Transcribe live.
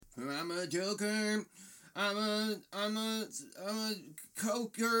I'm a joker. I'm a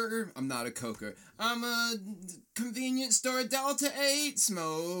coker. I'm not a coker. I'm a convenience store Delta 8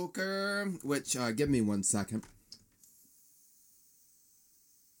 smoker. Which, give me 1 second.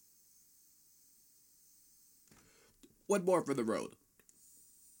 One more for the road.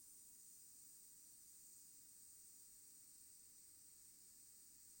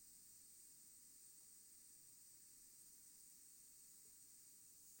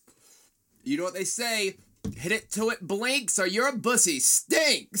 You know what they say? Hit it till it blinks or your bussy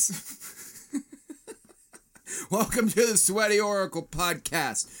stinks. Welcome to the Sweaty Oracle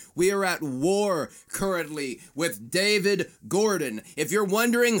podcast. We are at war currently with David Gordon. If you're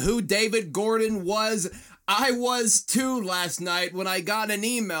wondering who David Gordon was, I was too last night when I got an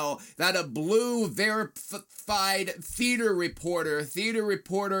email that a blue verified theater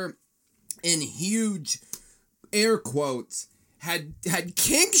reporter in huge air quotes, had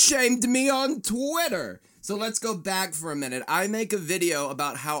kink shamed me on Twitter. So let's go back for a minute. I make a video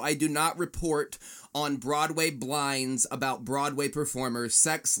about how I do not report on Broadway blinds about Broadway performers'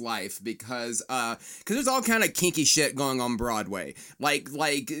 sex life because there's all kind of kinky shit going on Broadway. Like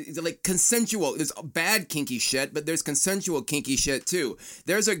consensual. There's bad kinky shit, but there's consensual kinky shit too.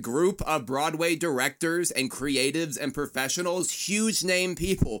 There's a group of Broadway directors and creatives and professionals, huge name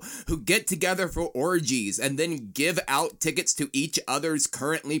people, who get together for orgies and then give out tickets to each other's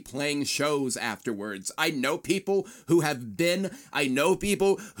currently playing shows afterwards. I know people who have been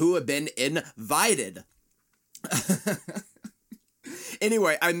invited.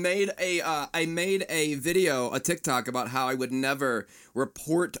 Anyway, I made a video, a TikTok about how I would never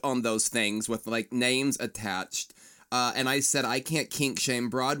report on those things with like names attached. And I said I can't kink shame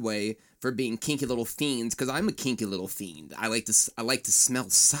Broadway for being kinky little fiends because I'm a kinky little fiend. I like to smell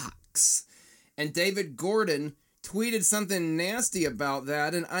socks. And David Gordon tweeted something nasty about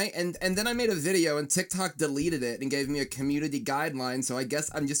that, and then I made a video and TikTok deleted it and gave me a community guideline, so I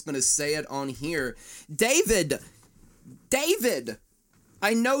guess I'm just gonna say it on here. David,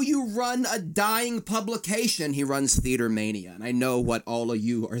 I know you run a dying publication. He runs Theater Mania, and I know what all of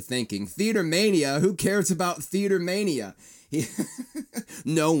you are thinking. Theater Mania? Who cares about Theater Mania?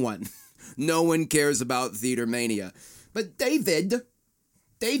 No one cares about Theater Mania. But David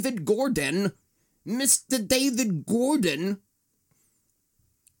Gordon, Mr. David Gordon,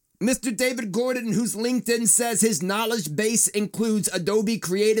 whose LinkedIn says his knowledge base includes Adobe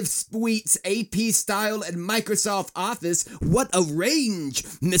Creative Suite's AP Style and Microsoft Office. What a range,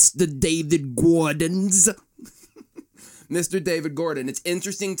 Mr. David Gordon's. Mr. David Gordon. It's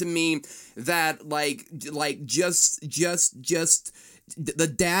interesting to me that just the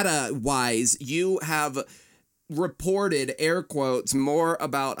data wise, you have reported, air quotes, more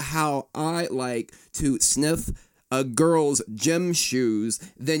about how I like to sniff a girl's gym shoes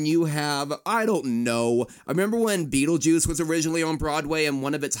than you have, I don't know. I remember when Beetlejuice was originally on Broadway and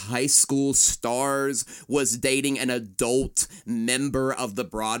one of its high school stars was dating an adult member of the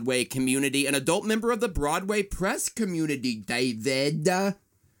Broadway community, an adult member of the Broadway press community, David.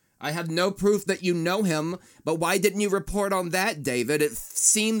 I have no proof that you know him, but why didn't you report on that, David? It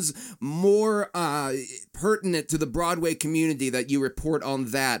seems more pertinent to the Broadway community that you report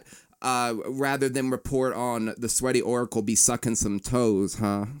on that rather than report on the Sweaty Oracle be sucking some toes,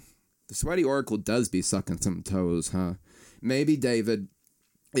 huh? The Sweaty Oracle does be sucking some toes, huh? Maybe, David,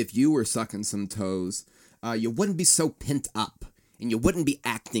 if you were sucking some toes, you wouldn't be so pent up. And you wouldn't be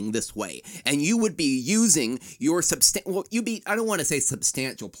acting this way. And you would be using your I don't want to say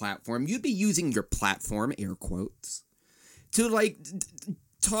substantial platform. You'd be using your platform, air quotes, to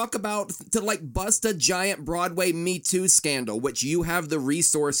bust a giant Broadway Me Too scandal, which you have the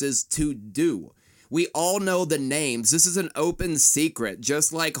resources to do. We all know the names. This is an open secret,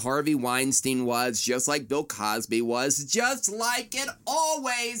 just like Harvey Weinstein was, just like Bill Cosby was, just like it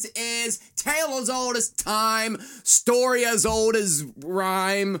always is. Tale as old as time, story as old as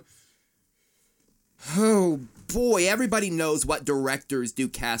rhyme. Oh boy, everybody knows what directors do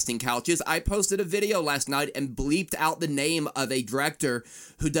casting couches. I posted a video last night and bleeped out the name of a director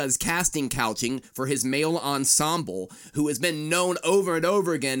who does casting couching for his male ensemble, who has been known over and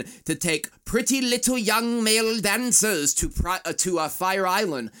over again to take pretty little young male dancers to Fire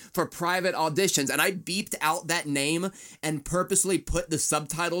Island for private auditions. And I beeped out that name and purposely put the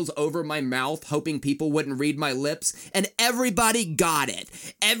subtitles over my mouth, hoping people wouldn't read my lips. And everybody got it.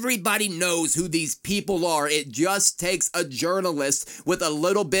 Everybody knows who these people are. It just takes a journalist with a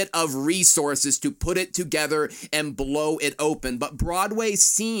little bit of resources to put it together and blow it open. But Broadway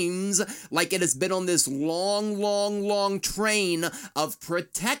seems like it has been on this long train of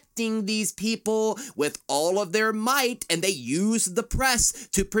protecting these people with all of their might, and they use the press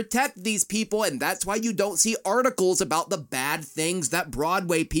to protect these people, and that's why you don't see articles about the bad things that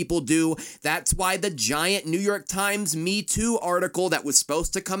Broadway people do. That's why the giant New York Times Me Too article that was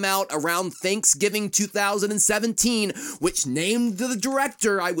supposed to come out around Thanksgiving 2017, which named the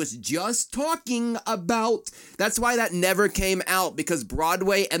director I was just talking about, that's why that never came out, because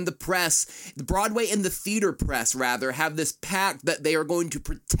Broadway and the theater press rather, have this pact that they are going to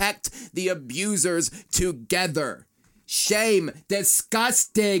protect the abusers together. Shame.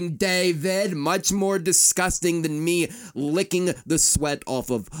 Disgusting, David. Much more disgusting than me licking the sweat off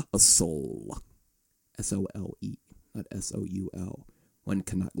of a soul. S-O-L-E, not S-O-U-L. One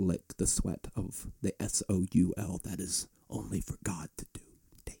cannot lick the sweat of the S-O-U-L. That is only for God to do,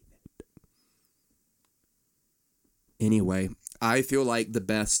 David. Anyway, I feel like the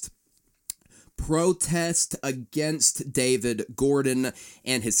best protest against David Gordon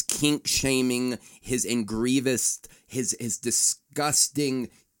and his kink shaming, his disgusting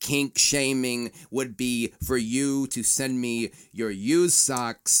kink shaming would be for you to send me your used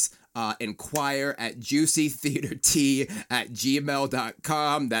socks. Inquire at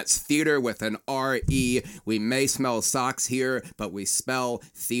juicytheatertea@gmail.com. That's theater with an R-E. We may smell socks here, but we spell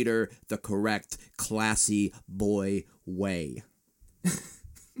theater the correct, classy boy way.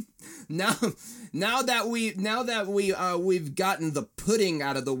 Now that we've gotten the pudding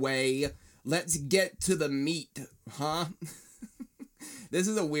out of the way, let's get to the meat, huh? This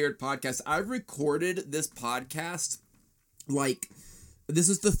is a weird podcast. I've recorded this podcast, this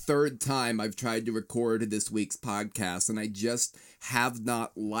is the third time I've tried to record this week's podcast, and I just have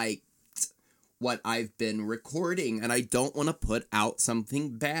not liked what I've been recording, and I don't want to put out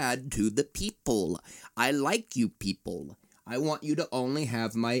something bad to the people. I like you people. I want you to only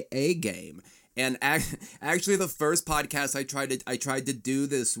have my A game. And actually, the first podcast I tried to do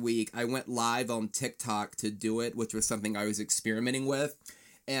this week, I went live on TikTok to do it, which was something I was experimenting with.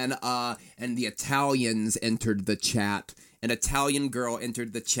 And the Italians entered the chat. An Italian girl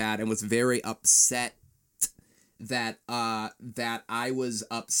entered the chat and was very upset that I was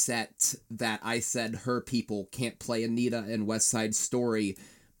upset that I said her people can't play Anita in West Side Story,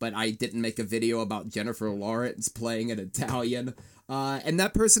 but I didn't make a video about Jennifer Lawrence playing an Italian. And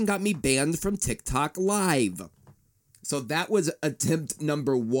that person got me banned from TikTok Live. So that was attempt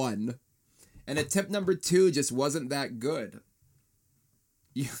number 1. And attempt number 2 just wasn't that good.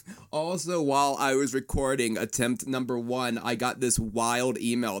 Also, while I was recording attempt number 1, I got this wild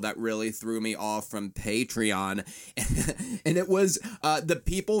email that really threw me off from Patreon. And it was the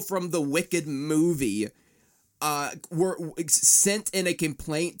people from the Wicked movie were sent in a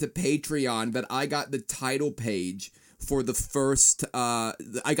complaint to Patreon that I got the title page for the first, I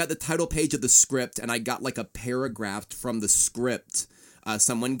got the title page of the script, and I got like a paragraph from the script.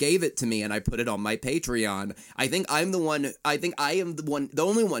 Someone gave it to me, and I put it on my Patreon. I think I am the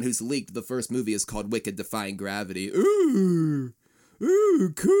only one who's leaked the first movie is called Wicked Defying Gravity. Ooh,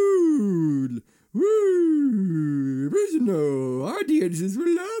 cool. Woo! Original audiences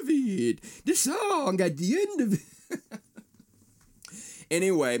will love it. The song at the end of it.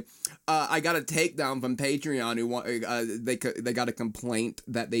 Anyway, I got a takedown from Patreon. They got a complaint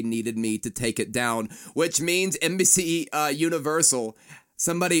that they needed me to take it down, which means NBC Universal.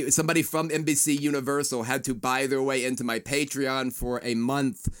 Somebody from NBC Universal had to buy their way into my Patreon for a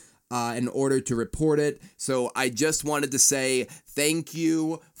month in order to report it. So I just wanted to say thank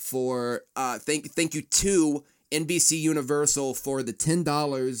you thank you to NBC Universal for the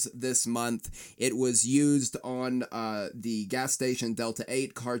 $10 this month. It was used on the gas station Delta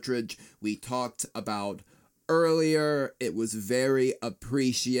 8 cartridge we talked about earlier. It was very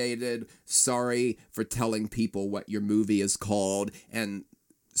appreciated. Sorry for telling people what your movie is called, and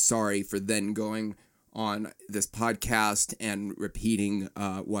sorry for then going on this podcast and repeating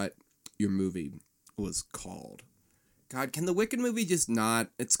what your movie was called. God, can the Wicked movie just not?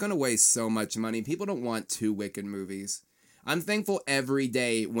 It's gonna waste so much money. People don't want 2 Wicked movies. I'm thankful every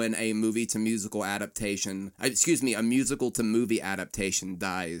day when a musical to movie adaptation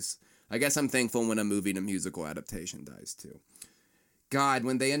dies. I guess I'm thankful when a movie to musical adaptation dies too. God,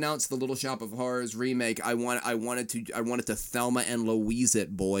 when they announced the Little Shop of Horrors remake, I wanted to Thelma and Louise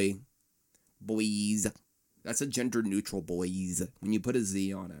it, boys. That's a gender-neutral boys. When you put a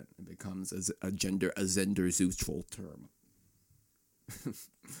Z on it, it becomes a gender-neutral term.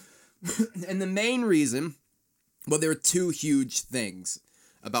 And the main reason, well, there are 2 huge things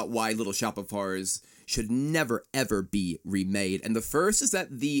about why Little Shop of Horrors should never, ever be remade. And the first is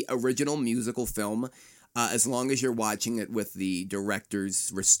that the original musical film as long as you're watching it with the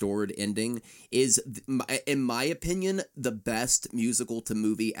director's restored ending, is, in my opinion, the best musical to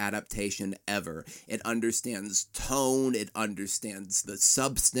movie adaptation ever. It understands tone, it understands the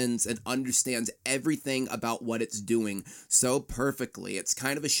substance, it understands everything about what it's doing so perfectly. It's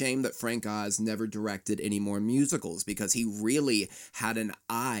kind of a shame that Frank Oz never directed any more musicals, because he really had an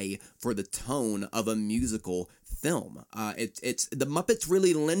eye for the tone of a musical film. It's the Muppets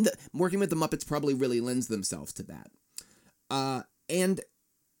really working with the Muppets probably really lends themselves to that. And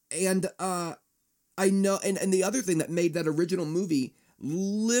I know, and the other thing that made that original movie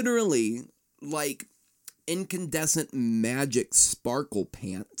literally like incandescent magic sparkle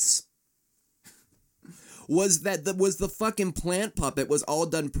pants was the fucking plant puppet was all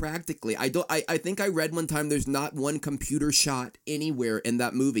done practically. I think I read one time there's not one computer shot anywhere in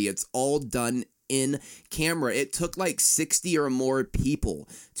that movie. It's all done in camera. It took like 60 or more people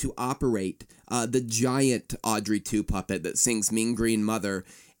to operate the giant Audrey 2 puppet that sings Mean Green Mother,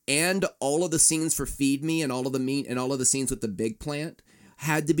 and all of the scenes for Feed Me and all of the scenes with the big plant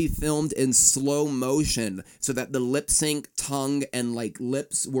had to be filmed in slow motion so that the lip sync, tongue, and like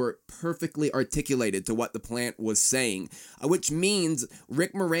lips were perfectly articulated to what the plant was saying, which means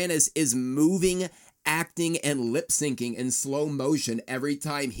Rick Moranis is moving, acting, and lip syncing in slow motion every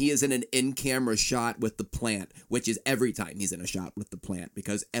time he is in an in-camera shot with the plant, which is every time he's in a shot with the plant,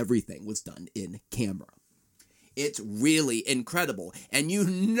 because everything was done in camera. It's really incredible. And you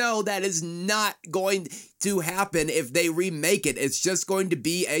know that is not going to happen if they remake it. It's just going to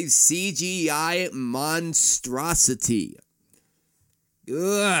be a CGI monstrosity.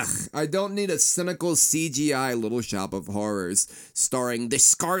 Ugh, I don't need a cynical CGI Little Shop of Horrors starring the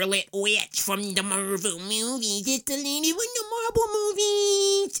Scarlet Witch from the Marvel movies. It's the lady from the Marvel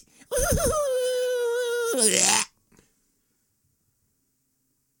movies.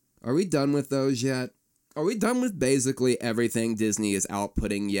 Are we done with those yet? Are we done with basically everything Disney is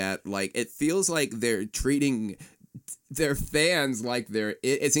outputting yet? Like, it feels like they're treating their fans like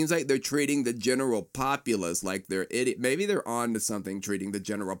it seems like they're treating the general populace like they're idiot. Maybe they're on to something, treating the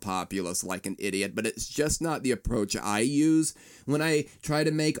general populace like an idiot, but it's just not the approach I use. When I try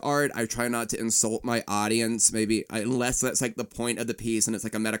to make art, I try not to insult my audience, unless that's like the point of the piece and it's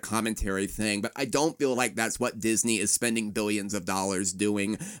like a meta commentary thing, but I don't feel like that's what Disney is spending billions of dollars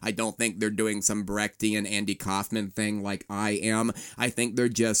doing. I don't think they're doing some Brechtian Andy Kaufman thing like I am. I think they're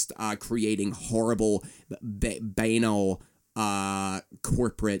just creating horrible banal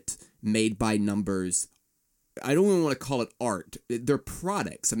corporate made by numbers. I don't even want to call it art. They're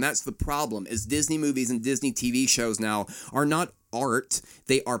products, and that's the problem. Is Disney movies and Disney TV shows now are not art,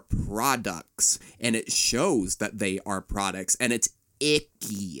 they are products, and it shows that they are products, and it's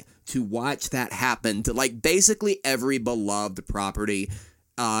icky to watch that happen to like basically every beloved property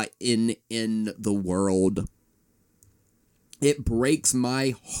in the world. It breaks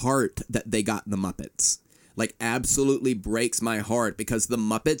my heart that they got the Muppets. Like, absolutely breaks my heart, because the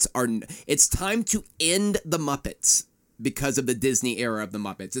Muppets it's time to end the Muppets because of the Disney era of the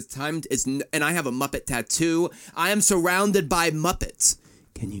Muppets. And I have a Muppet tattoo. I am surrounded by Muppets.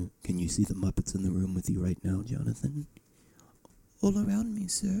 Can you see the Muppets in the room with you right now, Jonathan? All around me,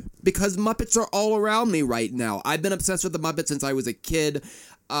 sir. Because Muppets are all around me right now. I've been obsessed with the Muppets since I was a kid.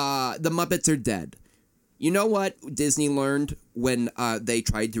 The Muppets are dead. You know what Disney learned when they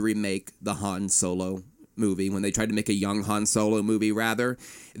tried to remake the Han Solo movie, when they tried to make a young Han Solo movie, rather,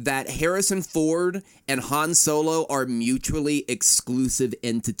 that Harrison Ford and Han Solo are mutually exclusive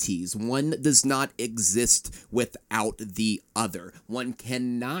entities. One does not exist without the other. One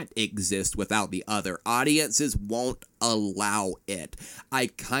cannot exist without the other. Audiences won't allow it. I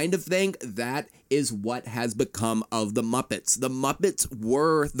kind of think that is what has become of the Muppets. The Muppets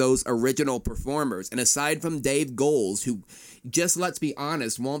were those original performers, and aside from Dave Goelz, who, just let's be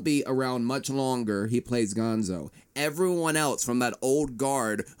honest, won't be around much longer, he plays Gonzo. Everyone else from that old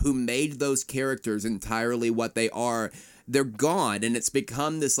guard who made those characters entirely what they are, they're gone, and it's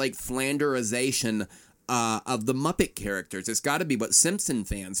become this like Flanderization of the Muppet characters. It's got to be what Simpson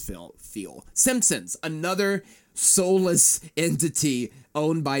fans feel. Simpsons, another soulless entity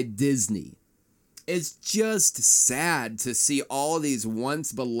owned by Disney. It's just sad to see all these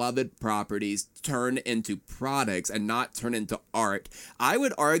once beloved properties turn into products and not turn into art. I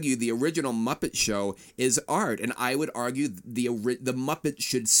would argue the original Muppet Show is art, and I would argue the Muppets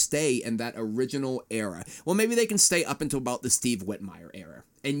should stay in that original era. Well, maybe they can stay up until about the Steve Whitmire era.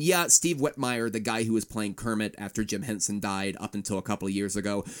 And yeah, Steve Whitmire, the guy who was playing Kermit after Jim Henson died up until a couple of years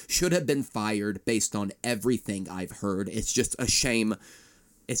ago, should have been fired based on everything I've heard. It's just a shame.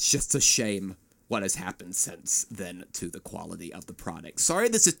 It's just a shame what has happened since then to the quality of the product. Sorry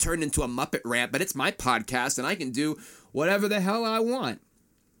this has turned into a Muppet rant, but it's my podcast and I can do whatever the hell I want.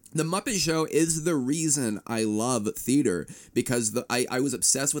 The Muppet Show is the reason I love theater, because I was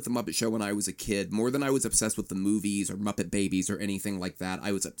obsessed with the Muppet Show when I was a kid. More than I was obsessed with the movies or Muppet Babies or anything like that,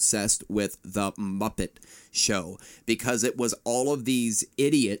 I was obsessed with the Muppet Show, because it was all of these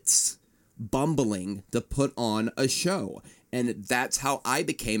idiots bumbling to put on a show. And that's how I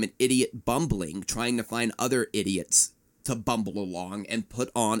became an idiot bumbling, trying to find other idiots to bumble along and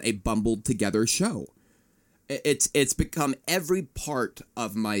put on a bumbled together show. It's become every part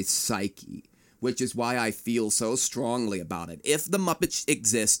of my psyche, which is why I feel so strongly about it. If the Muppets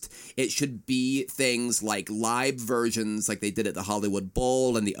exist, it should be things like live versions like they did at the Hollywood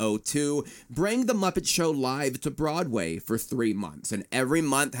Bowl and the O2. Bring the Muppet Show live to Broadway for 3 months, and every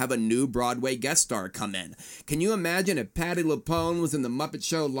month have a new Broadway guest star come in. Can you imagine if Patti LuPone was in the Muppet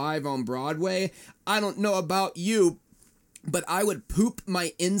Show live on Broadway? I don't know about you, but I would poop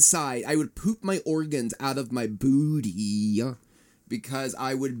my inside. I would poop my organs out of my booty, because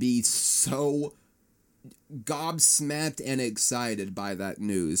I would be so gobsmacked and excited by that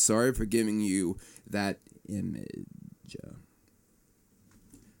news. Sorry for giving you that image.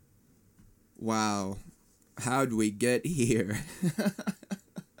 Wow. How'd we get here?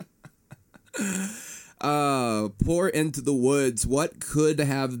 Poor Into the Woods. What could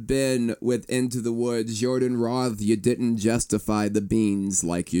have been with Into the Woods? Jordan Roth, you didn't justify the beans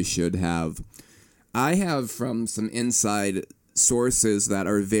like you should have. I have from some inside sources that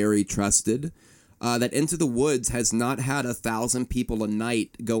are very trusted, that Into the Woods has not had 1,000 people a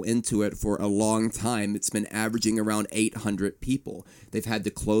night go into it for a long time. It's been averaging around 800 people. They've had to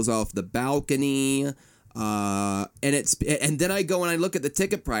close off the balcony. And then I go and I look at the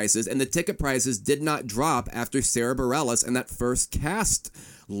ticket prices, and the ticket prices did not drop after Sarah Bareilles and that first cast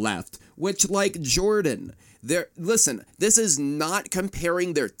left, which, like Jordan, listen, this is not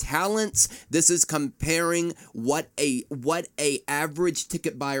comparing their talents. This is comparing what a average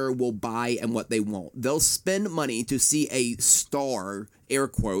ticket buyer will buy and what they won't. They'll spend money to see a star, air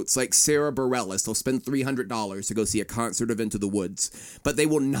quotes, like Sarah Bareilles. They'll spend $300 to go see a concert of Into the Woods, but they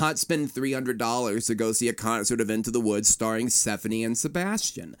will not spend $300 to go see a concert of Into the Woods starring Stephanie and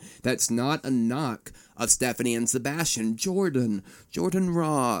Sebastian. That's not a knock of Stephanie and Sebastian. Jordan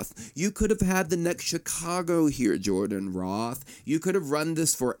Roth, you could have had the next Chicago here, Jordan Roth. You could have run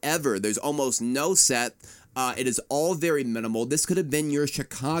this forever. There's almost no set. It is all very minimal. This could have been your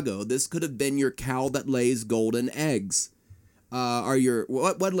Chicago. This could have been your cow that lays golden eggs. Are your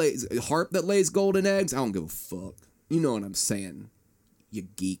what lays harp that lays golden eggs? I don't give a fuck. You know what I'm saying, you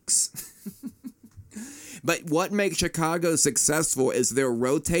geeks. But what makes Chicago successful is their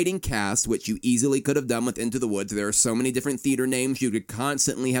rotating cast, which you easily could have done with Into the Woods. There are so many different theater names you could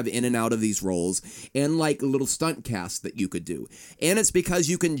constantly have in and out of these roles, and like little stunt casts that you could do. And it's because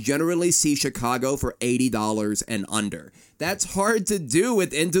you can generally see Chicago for $80 and under. That's hard to do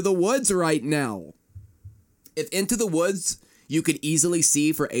with Into the Woods right now. If Into the Woods you could easily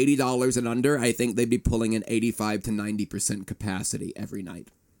see for $80 and under, I think they'd be pulling in 85 to 90% capacity every night.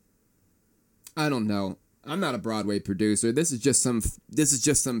 I don't know. I'm not a Broadway producer. This is just some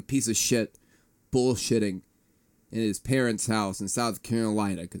piece of shit bullshitting in his parents' house in South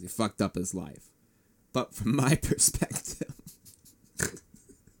Carolina because he fucked up his life. But from my perspective,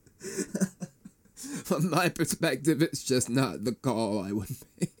 it's just not the call I would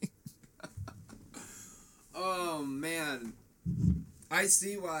make. Oh man, I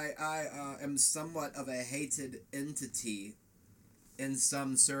see why I am somewhat of a hated entity in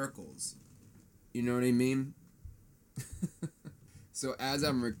some circles. You know what I mean? So as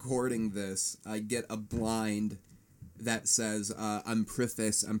I'm recording this, I get a blind that says, I'm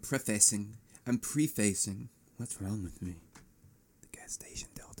prefacing. What's wrong with me? The gas station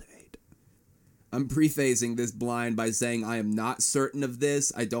Delta 8. I'm prefacing this blind by saying I am not certain of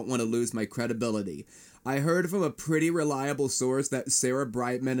this. I don't want to lose my credibility. I heard from a pretty reliable source that Sarah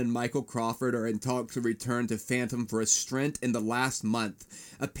Brightman and Michael Crawford are in talks to return to Phantom for a stint in the last month.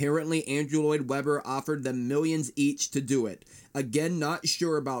 Apparently, Andrew Lloyd Webber offered them millions each to do it. Again, not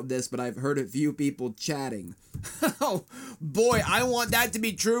sure about this, but I've heard a few people chatting. Oh, boy, I want that to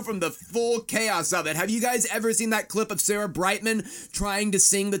be true from the full chaos of it. Have you guys ever seen that clip of Sarah Brightman trying to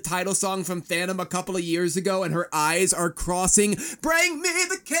sing the title song from Phantom a couple of years ago, and her eyes are crossing? Bring me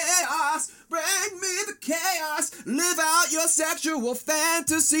the chaos! Bring me the chaos! Live out your sexual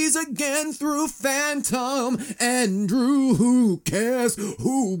fantasies again through Phantom. Andrew, who cares?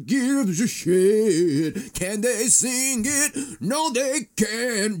 Who gives a shit? Can they sing it? No, they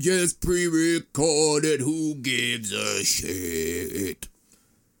can't. Just pre-record it. Who gives a shit?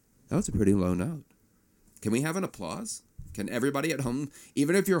 That was a pretty low note. Can we have an applause? Can everybody at home,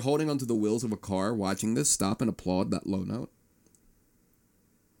 even if you're holding onto the wheels of a car watching this, stop and applaud that low note?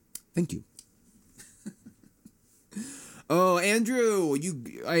 Thank you. Oh, Andrew,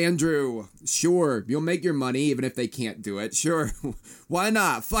 sure, you'll make your money even if they can't do it. Sure, why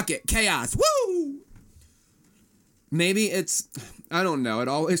not? Fuck it, chaos, woo! Maybe it's, I don't know, it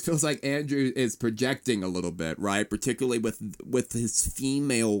always feels like Andrew is projecting a little bit, right? Particularly with his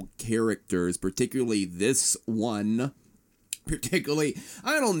female characters, particularly this one. Particularly,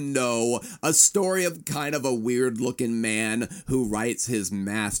 I don't know, a story of kind of a weird-looking man who writes his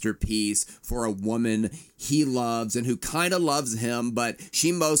masterpiece for a woman he loves and who kind of loves him, but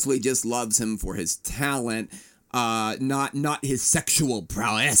she mostly just loves him for his talent, not his sexual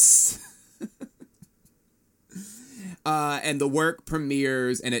prowess. And the work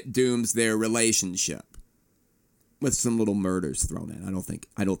premieres and it dooms their relationship with some little murders thrown in. I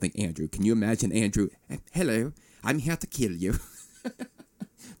don't think Andrew. Can you imagine Andrew? Hello. I'm here to kill you.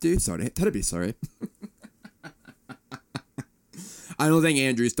 Terribly sorry. I don't think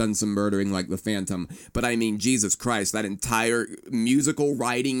Andrew's done some murdering like the Phantom, but I mean, Jesus Christ, that entire musical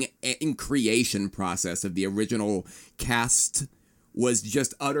writing and creation process of the original cast was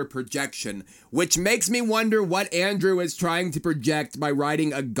just utter projection, which makes me wonder what Andrew is trying to project by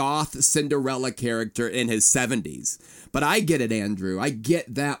writing a goth Cinderella character in his 70s. But I get it, Andrew. I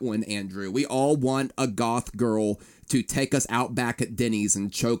get that one, Andrew. We all want a goth girl to take us out back at Denny's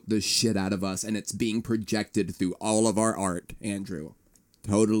and choke the shit out of us, and it's being projected through all of our art, Andrew.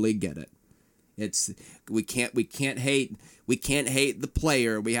 Totally get it. We can't hate the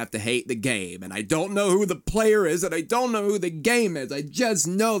player, we have to hate the game. And I don't know who the player is, and I don't know who the game is. I just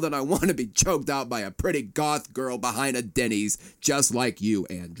know that I want to be choked out by a pretty goth girl behind a Denny's, just like you,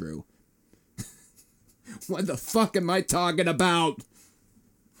 Andrew. What the fuck am I talking about?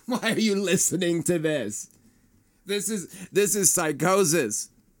 Why are you listening to this? This is psychosis.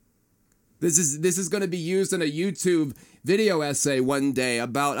 This is going to be used in a YouTube video essay one day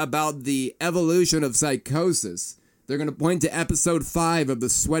about the evolution of psychosis. They're going to point to episode 5 of the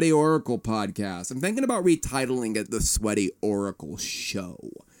Sweaty Oracle podcast. I'm thinking about retitling it the Sweaty Oracle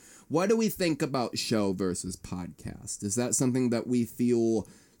Show. What do we think about show versus podcast? Is that something that we feel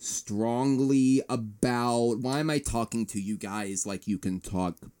strongly about? Why am I talking to you guys like you can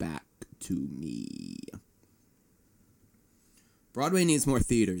talk back to me? Broadway needs more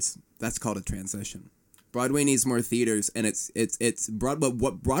theaters. That's called a transition. Broadway needs more theaters, and it's Broadway.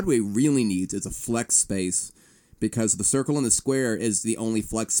 What Broadway really needs is a flex space, because the Circle and the Square is the only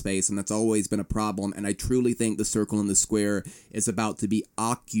flex space, and that's always been a problem. And I truly think the Circle and the Square is about to be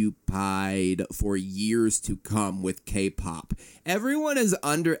occupied for years to come with K-pop. Everyone is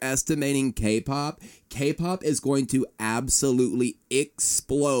underestimating K-pop. K-pop is going to absolutely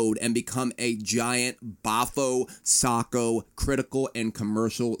explode and become a giant boffo, socko, critical, and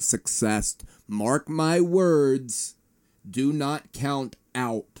commercial success. Mark my words. Do not count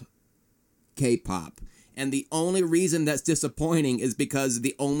out K-pop. And the only reason that's disappointing is because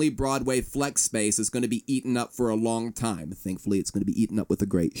the only Broadway flex space is going to be eaten up for a long time. Thankfully, it's going to be eaten up with a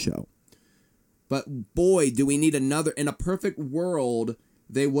great show. But boy, do we need another. In a perfect world,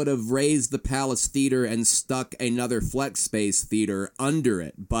 they would have raised the Palace Theater and stuck another flex space theater under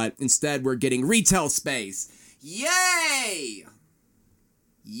it. But instead, we're getting retail space. Yay!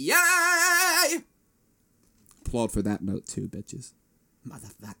 Yay! Applaud for that note too, bitches.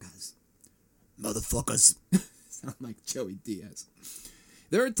 Motherfuckers. Sound like Joey Diaz.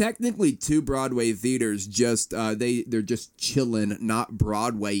 There are technically 2 Broadway theaters, just they're just chilling, not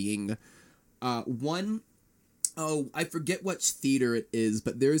Broadwaying. One, I forget which theater it is,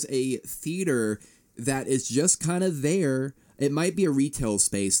 but there's a theater that is just kind of there. It might be a retail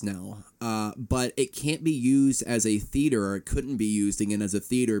space now, but it can't be used as a theater, or it couldn't be used again as a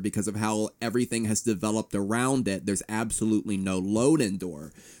theater because of how everything has developed around it. There's absolutely no load-in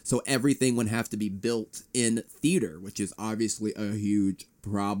door, so everything would have to be built in theater, which is obviously a huge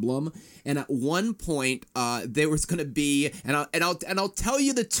problem. And at one point, there was going to be, and I'll tell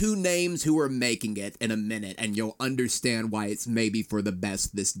you the 2 names who were making it in a minute, and you'll understand why it's maybe for the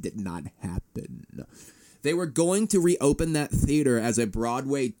best this did not happen. They were going to reopen that theater as a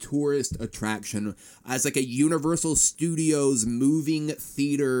Broadway tourist attraction, as like a Universal Studios moving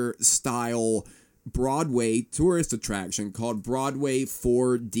theater style Broadway tourist attraction called Broadway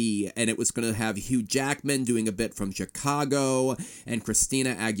 4D, and it was going to have Hugh Jackman doing a bit from Chicago, and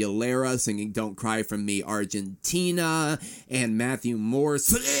Christina Aguilera singing Don't Cry For Me Argentina, and Matthew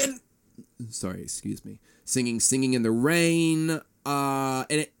Morrison, singing Singing in the Rain, And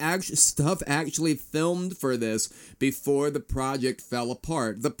it actually filmed for this before the project fell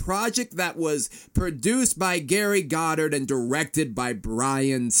apart. The project that was produced by Gary Goddard and directed by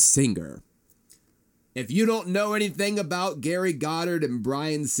Bryan Singer. If you don't know anything about Gary Goddard and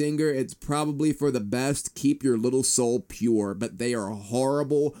Bryan Singer, it's probably for the best. Keep your little soul pure, but they are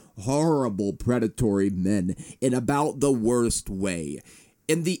horrible, horrible predatory men in about the worst way.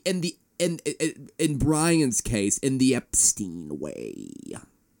 In Brian's case, in the Epstein way.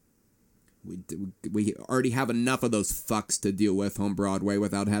 We already have enough of those fucks to deal with on Broadway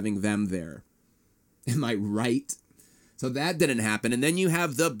without having them there. Am I right? So that didn't happen. And then you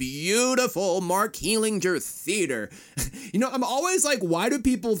have the beautiful Mark Heilinger Theater. You know, I'm always like, why do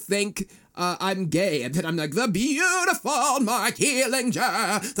people think I'm gay? And then I'm like, the beautiful Mark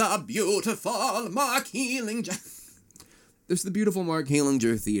Heilinger. The beautiful Mark Heilinger. There's the beautiful Mark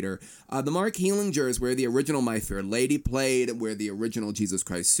Heilinger Theater. The Mark Heilinger is where the original My Fair Lady played, where the original Jesus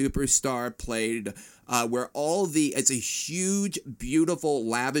Christ Superstar played, it's a huge, beautiful,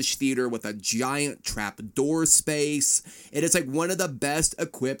 lavish theater with a giant trapdoor space. It is like one of the best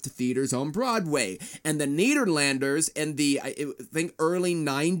equipped theaters on Broadway. And the Nederlanders in the, I think, early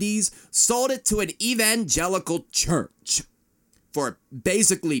 90s sold it to an evangelical church for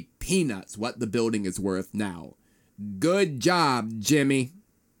basically peanuts, what the building is worth now. Good job, Jimmy.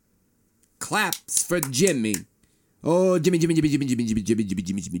 Claps for Jimmy. Oh, Jimmy. Why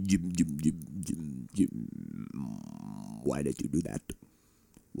did you do that?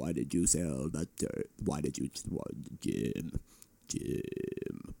 Why did you sell that? Why did you, Jim?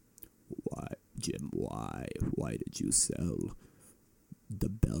 Why did you sell the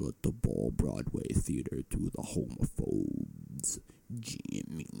Belle at the Ball Broadway Theater to the homophobes,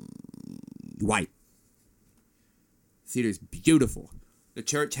 Jimmy? Why? Theater's beautiful. The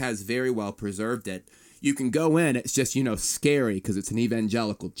church has very well preserved it. You can go in, it's just, scary because it's an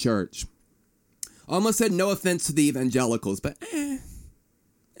evangelical church. Almost said no offense to the evangelicals, but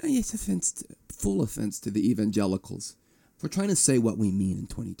yes, full offense to the evangelicals. We're trying to say what we mean in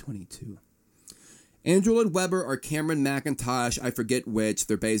 2022. Andrew Lloyd Webber or Cameron Mackintosh, I forget which.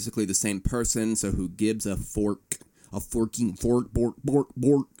 They're basically the same person, so who gives a fork? A forking fork, bork.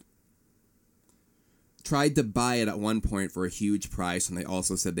 Tried to buy it at one point for a huge price, and they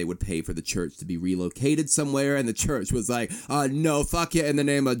also said they would pay for the church to be relocated somewhere, and the church was like, no, fuck you in the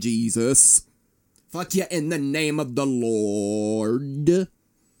name of Jesus. Fuck you in the name of the Lord.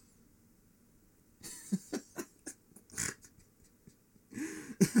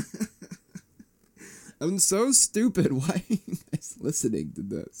 I'm so stupid. Why are you guys listening to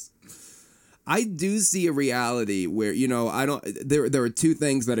this? I do see a reality where, there are two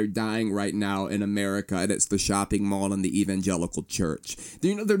things that are dying right now in America, and it's the shopping mall and the evangelical church.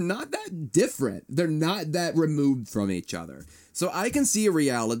 They're not that different. They're not that removed from each other. So I can see a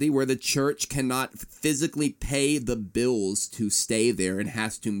reality where the church cannot physically pay the bills to stay there and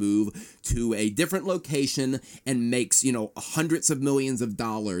has to move to a different location and makes, hundreds of millions of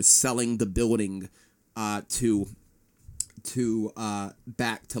dollars selling the building back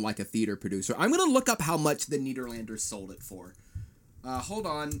to like a theater producer. I'm gonna look up how much the Nederlanders sold it for. Hold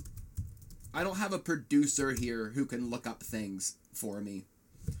on. I don't have a producer here who can look up things for me.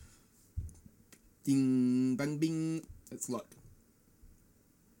 Ding, bang, bing. Let's look.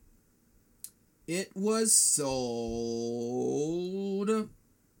 It was sold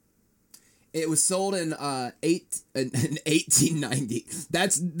in 1890.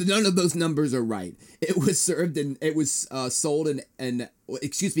 That's none of those numbers are right. It was sold it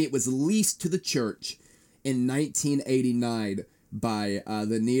was leased to the church in 1989 by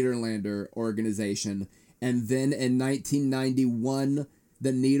the Nederlander organization, and then in 1991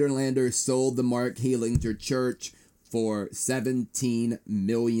 the Nederlanders sold the Mark Heilinger Church for $17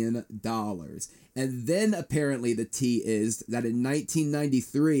 million. And then apparently the tea is that in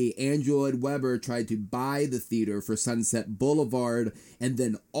 1993, Andrew Lloyd Webber tried to buy the theater for Sunset Boulevard, and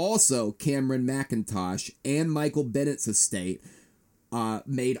then also Cameron Mackintosh and Michael Bennett's estate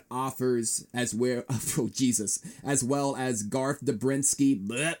made offers as well as Garth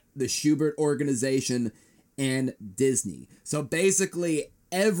Dobrinsky, the Schubert Organization, and Disney. So basically,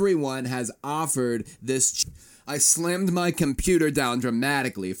 everyone has offered this. I slammed my computer down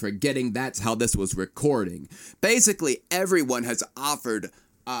dramatically, forgetting that's how this was recording. Basically, everyone has offered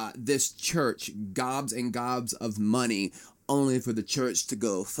this church gobs and gobs of money, only for the church to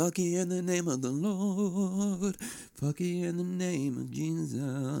go, fuck you in the name of the Lord, fuck you in the name of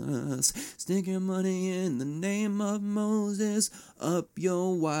Jesus, stick your money in the name of Moses, up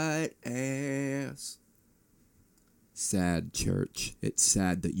your white ass. Sad, church. It's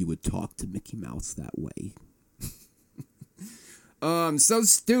sad that you would talk to Mickey Mouse that way. So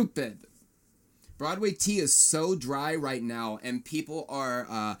stupid. Broadway tea is so dry right now, and people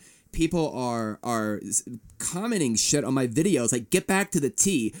are commenting shit on my videos. Like, get back to the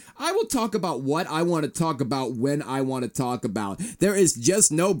tea. I will talk about what I want to talk about when I want to talk about. There is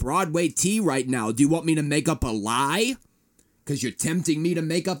just no Broadway tea right now. Do you want me to make up a lie? Because you're tempting me to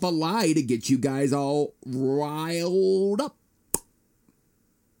make up a lie to get you guys all riled up.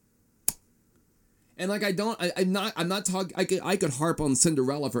 And like, I'm not talking, I could harp on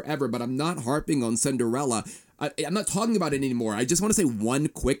Cinderella forever, but I'm not harping on Cinderella. I'm not talking about it anymore. I just want to say one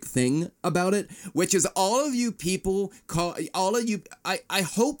quick thing about it, which is all of you people, I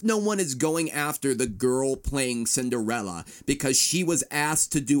hope no one is going after the girl playing Cinderella because she was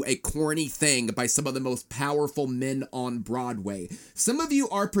asked to do a corny thing by some of the most powerful men on Broadway. Some of you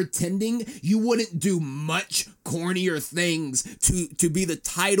are pretending you wouldn't do much cornier things to be the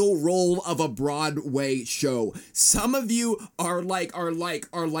title role of a Broadway show. Some of you are like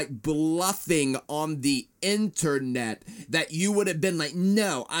bluffing on the internet that you would have been like,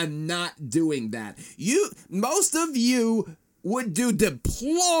 no, I'm not doing that. Most of you would do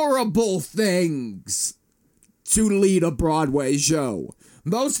deplorable things to lead a Broadway show.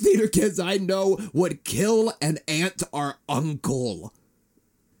 Most theater kids I know would kill an aunt or uncle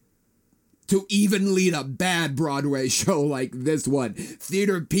to even lead a bad Broadway show like this one.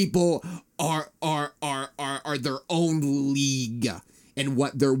 Theater people are their own league in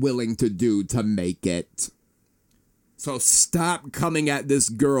what they're willing to do to make it. So stop coming at this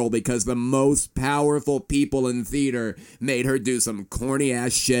girl because the most powerful people in theater made her do some corny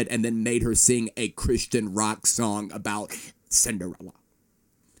ass shit and then made her sing a Christian rock song about Cinderella.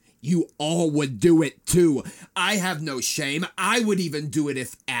 You all would do it too. I have no shame. I would even do it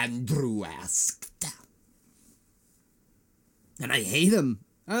if Andrew asked. And I hate him.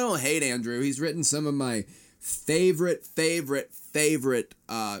 I don't hate Andrew. He's written some of my favorite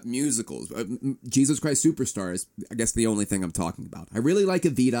musicals. Jesus Christ Superstar is, I guess, the only thing I'm talking about. I really like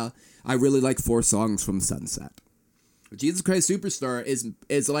Evita. I really like 4 Songs from Sunset. Jesus Christ Superstar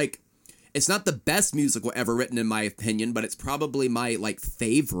is like, it's not the best musical ever written in my opinion, but it's probably my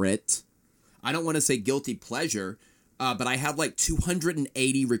favorite. I don't want to say guilty pleasure, but I have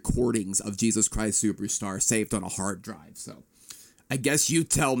 280 recordings of Jesus Christ Superstar saved on a hard drive, so I guess you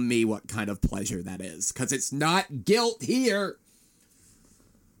tell me what kind of pleasure that is, because it's not guilt here.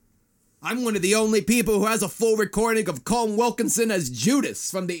 I'm one of the only people who has a full recording of Colm Wilkinson as Judas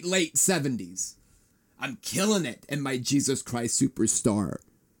from the late 70s. I'm killing it in my Jesus Christ Superstar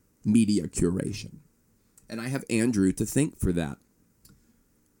media curation. And I have Andrew to thank for that.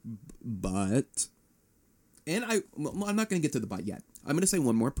 But, and I'm not going to get to the but yet. I'm going to say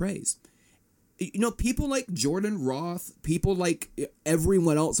one more praise. You know, people like Jordan Roth, people like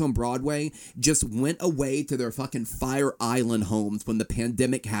everyone else on Broadway just went away to their fucking Fire Island homes when the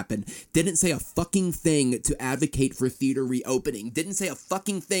pandemic happened. Didn't say a fucking thing to advocate for theater reopening. Didn't say a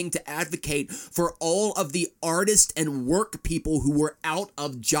fucking thing to advocate for all of the artists and work people who were out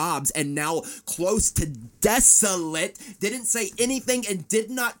of jobs and now close to desolate. Didn't say anything and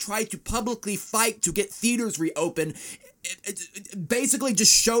did not try to publicly fight to get theaters reopened. It basically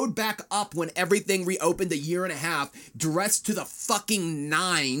just showed back up when everything reopened a year and a half, dressed to the fucking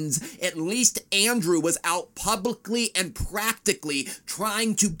nines. At least Andrew was out publicly and practically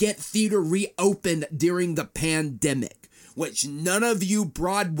trying to get theater reopened during the pandemic, which none of you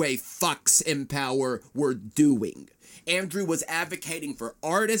Broadway fucks in power were doing. Andrew was advocating for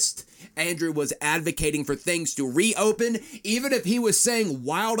artists. Andrew was advocating for things to reopen, even if he was saying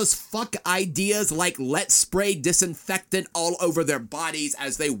wild as fuck ideas like let's spray disinfectant all over their bodies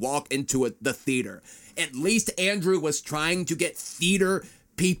as they walk into the theater. At least Andrew was trying to get theater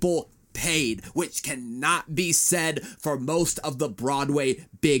people paid, which cannot be said for most of the Broadway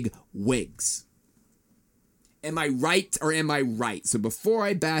big wigs. Am I right or am I right? So before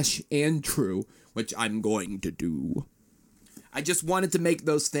I bash Andrew, which I'm going to do, I just wanted to make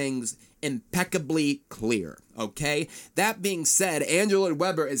those things impeccably clear, okay? That being said, Andrew Lloyd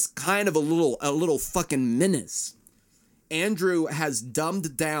Webber is kind of a little fucking menace. Andrew has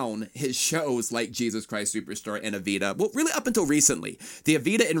dumbed down his shows like Jesus Christ Superstar and Evita. Well, really up until recently. The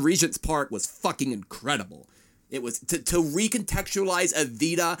Evita in Regent's Park was fucking incredible. It was to recontextualize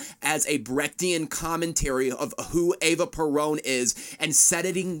Evita as a Brechtian commentary of who Eva Peron is and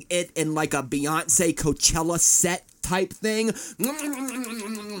setting it in like a Beyonce Coachella set type thing.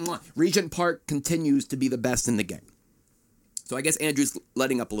 Regent Park continues to be the best in the game. So I guess Andrew's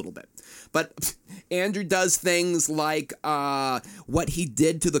letting up a little bit. But Andrew does things like what he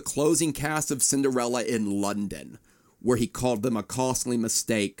did to the closing cast of Cinderella in London, where he called them a costly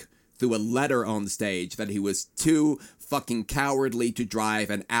mistake through a letter on stage that he was too fucking cowardly to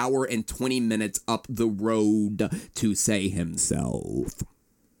drive an hour and 20 minutes up the road to say himself.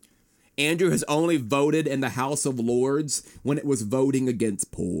 Andrew has only voted in the House of Lords when it was voting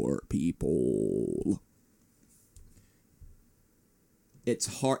against poor people.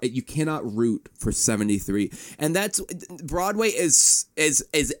 It's hard. You cannot root for 73. And that's Broadway is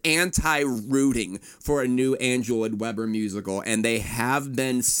anti-rooting for a new Andrew Lloyd Webber musical, and they have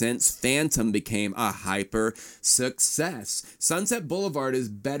been since Phantom became a hyper success. Sunset Boulevard is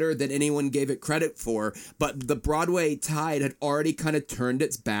better than anyone gave it credit for, but the Broadway tide had already kind of turned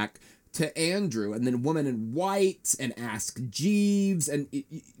its back to Andrew, and then Woman in White and Ask Jeeves, and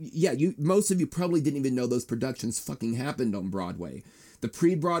most of you probably didn't even know those productions fucking happened on Broadway. The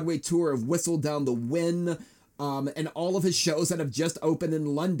pre-Broadway tour of Whistle Down the Wind, and all of his shows that have just opened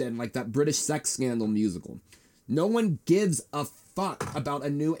in London, like that British sex scandal musical. No one gives a fuck about a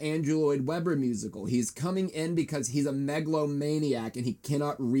new Andrew Lloyd Webber musical. He's coming in because he's a megalomaniac and he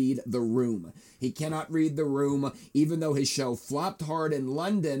cannot read the room. He cannot read the room, even though his show flopped hard in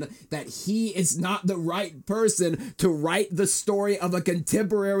London, that he is not the right person to write the story of a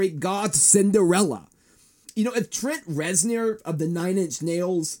contemporary goth Cinderella. You know, if Trent Reznor of the Nine Inch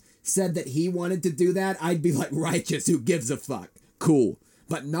Nails said that he wanted to do that, I'd be like, righteous, who gives a fuck? Cool.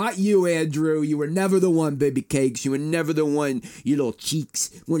 But not you, Andrew. You were never the one, baby cakes. You were never the one, you little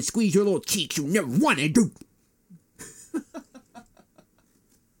cheeks. You want to squeeze your little cheeks, you never wanted to.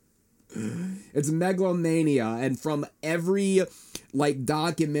 It's megalomania, and from every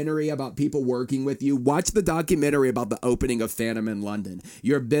documentary about people working with you, watch the documentary about the opening of Phantom in London.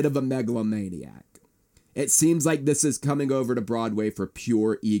 You're a bit of a megalomaniac. It seems like this is coming over to Broadway for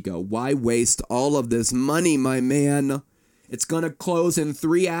pure ego. Why waste all of this money, my man? It's gonna close in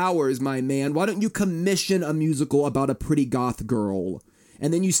 3 hours, my man. Why don't you commission a musical about a pretty goth girl?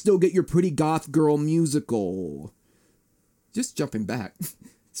 And then you still get your pretty goth girl musical. Just jumping back.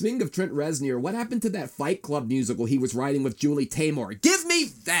 Speaking of Trent Reznor, what happened to that Fight Club musical he was writing with Julie Taymor? Give me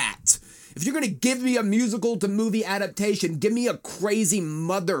that! If you're gonna give me a musical to movie adaptation, give me a crazy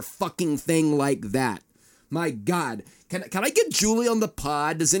motherfucking thing like that. My God. Can I get Julie on the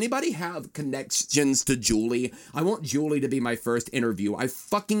pod? Does anybody have connections to Julie? I want Julie to be my first interview. I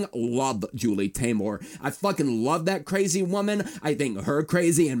fucking love Julie Taymor. I fucking love that crazy woman. I think her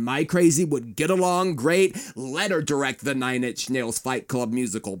crazy and my crazy would get along great. Let her direct the Nine Inch Nails Fight Club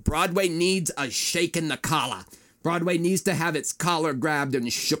musical. Broadway needs a shake in the collar. Broadway needs to have its collar grabbed and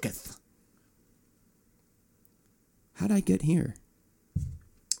shooketh. How'd I get here?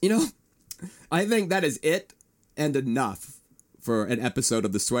 You know, I think that is it and enough for an episode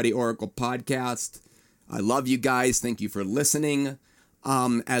of the Sweaty Oracle podcast. I love you guys. Thank you for listening.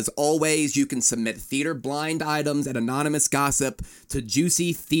 As always, you can submit theater blind items and anonymous gossip to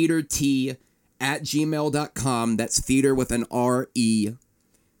juicytheatertea@gmail.com. That's theater with an R-E.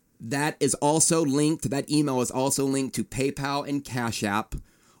 That is also linked, that email is also linked to PayPal and Cash App.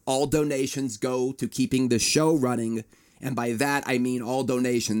 All donations go to keeping the show running. And by that, I mean all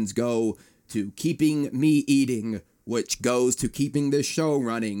donations go to keeping me eating, which goes to keeping this show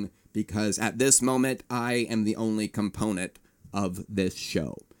running, because at this moment, I am the only component of this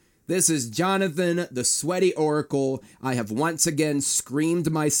show. This is Jonathan, the Sweaty Oracle. I have once again screamed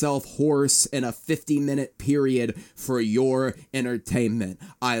myself hoarse in a 50-minute period for your entertainment.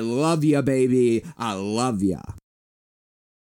 I love ya, baby. I love ya.